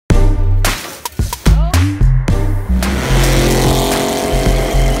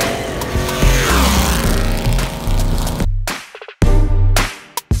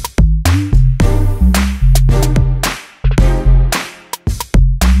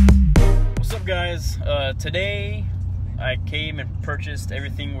up, guys? Today I came and purchased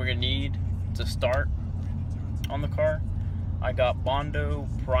everything we're gonna need to start on the car. I got Bondo,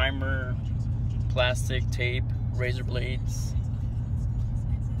 primer, plastic, tape, razor blades.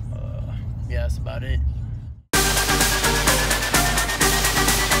 Yeah, that's about it.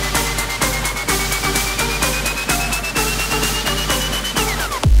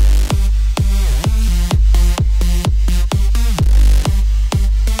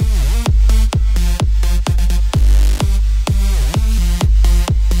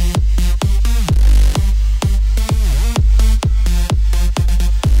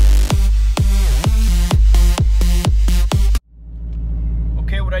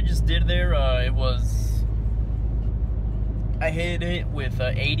 What I just did there, I hit it with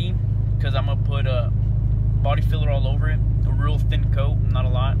 80 because I'm gonna put a body filler all over it, a real thin coat, not a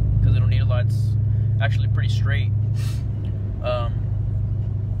lot because I don't need a lot. It's actually pretty straight. But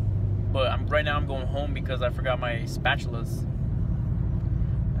right now I'm going home because I forgot my spatulas.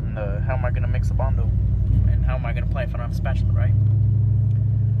 And how am I gonna mix a Bondo? And how am I gonna apply if I don't have a spatula, right?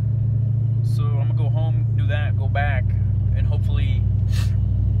 So I'm gonna go home, do that, go back, and hopefully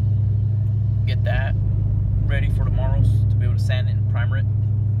get that ready for tomorrow to be able to sand it and primer it.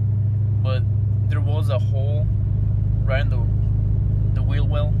 But there was a hole right in the wheel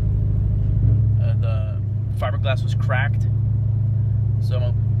well. The fiberglass was cracked, so I'm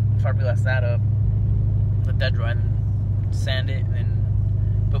gonna fiberglass that up, let that dry, and sand it, and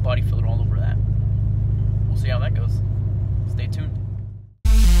then put body filler all over that. We'll see how that goes. Stay tuned.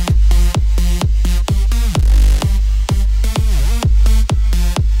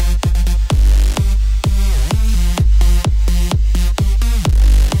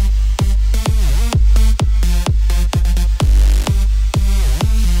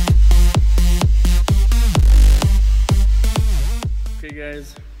 Okay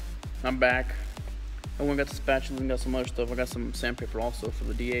guys, I'm back. I went and got the spatula and got some other stuff. I got some sandpaper also for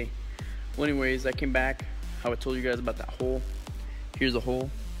the DA. Well, anyways, I came back. How I told you guys about that hole. Here's a hole.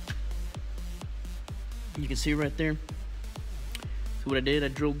 You can see right there. So what I did, I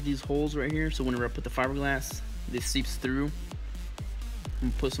drilled these holes right here. So whenever I put the fiberglass, this seeps through. I'm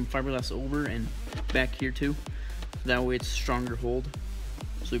gonna put some fiberglass over and back here too. That way it's a stronger hold.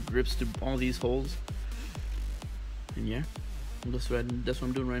 So it grips through all these holes. And yeah. That's what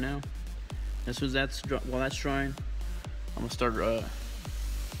I'm doing right now. As soon as that's drying, I'm gonna start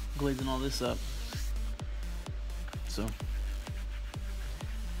glazing all this up. So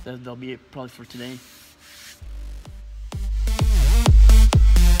that'll be it probably for today.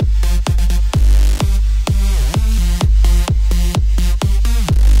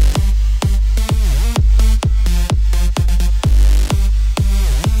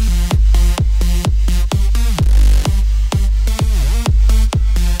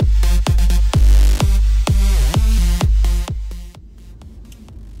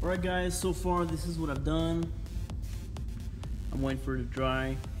 Alright guys, so far this is what I've done. I'm waiting for it to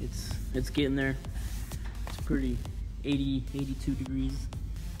dry. It's getting there. It's pretty 80, 82 degrees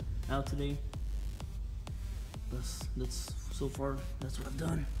out today. That's so far, that's what I've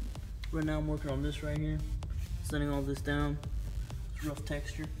done. Right now I'm working on this right here. Sanding all this down. It's rough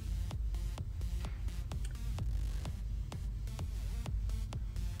texture.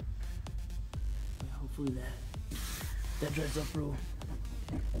 Yeah, hopefully that dries up real.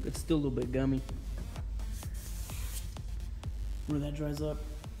 It's still a little bit gummy. When that dries up,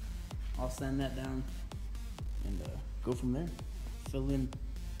 I'll sand that down and go from there. Fill in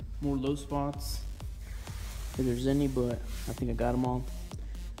more low spots if there's any, but I think I got them all.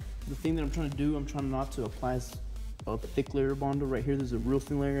 The thing that I'm trying to do, I'm trying not to apply a thick layer of Bondo. Right here, there's a real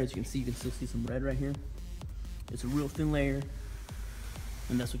thin layer. As you can see, you can still see some red right here. It's a real thin layer,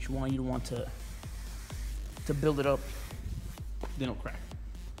 and that's what you want. You don't want to build it up, then it'll crack.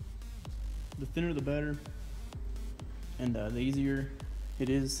 The thinner the better, and the easier it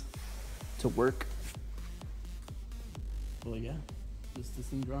is to work. Well, yeah, just this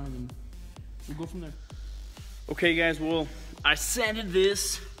thing drying and we'll go from there. Okay guys, well, I sanded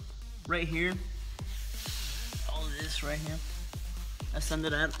this right here, all of this right here. I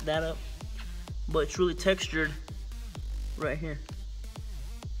sanded that up, but it's really textured right here.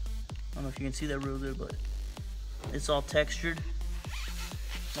 I don't know if you can see that real good, but it's all textured.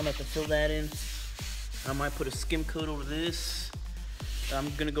 I'm gonna have to fill that in. I might put a skim coat over this.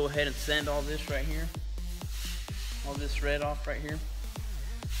 I'm gonna go ahead and sand all this right here. All this red off right here.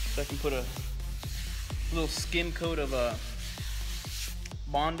 So I can put a little skim coat of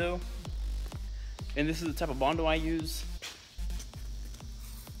Bondo. And this is the type of Bondo I use.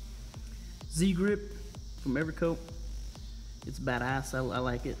 Z-Grip from Evercoat. It's badass. I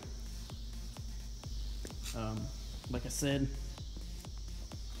like it. Like I said,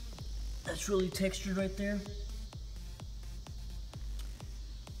 that's really textured right there.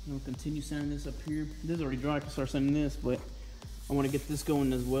 We'll continue sanding this up here. This is already dry, I can start sanding this, but I want to get this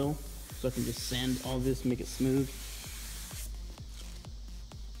going as well, so I can just sand all this, make it smooth.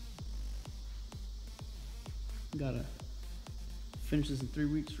 Gotta finish this in 3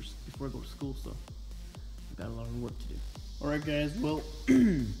 weeks before I go to school, so I've got a lot of work to do. Alright guys, well,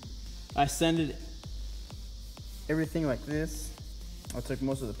 I sanded everything like this. I took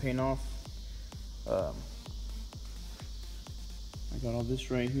most of the paint off. I got all this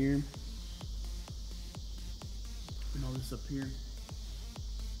right here and all this up here.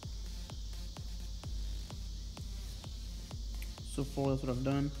 So far, that's what I've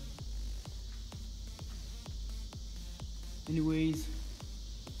done. Anyways,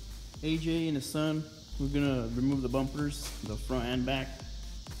 AJ and his son, we're gonna remove the bumpers, the front and back.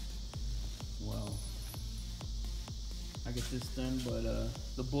 Well, I get this done, but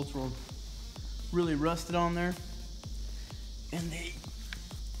the bolts were really rusted on there, and they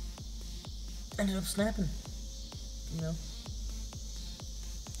ended up snapping. You know.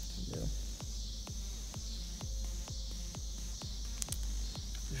 Yeah.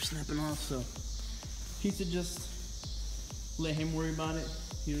 They're snapping off, so he said just let him worry about it.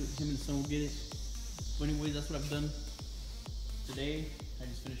 Him and the son will get it. But anyways, that's what I've done today. I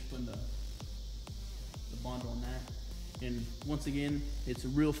just finished putting the Bondo on that. And once again, it's a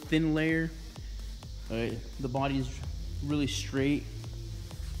real thin layer. The body is really straight.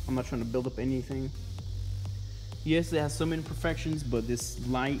 I'm not trying to build up anything. Yes, it has some imperfections, but this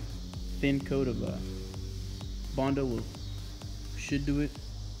light, thin coat of Bondo should do it.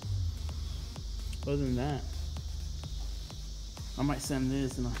 Other than that, I might sand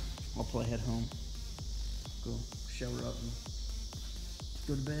this and I'll probably head home. Go shower up and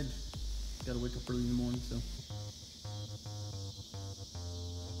go to bed. Gotta wake up early in the morning, so.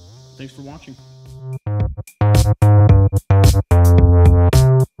 Thanks for watching.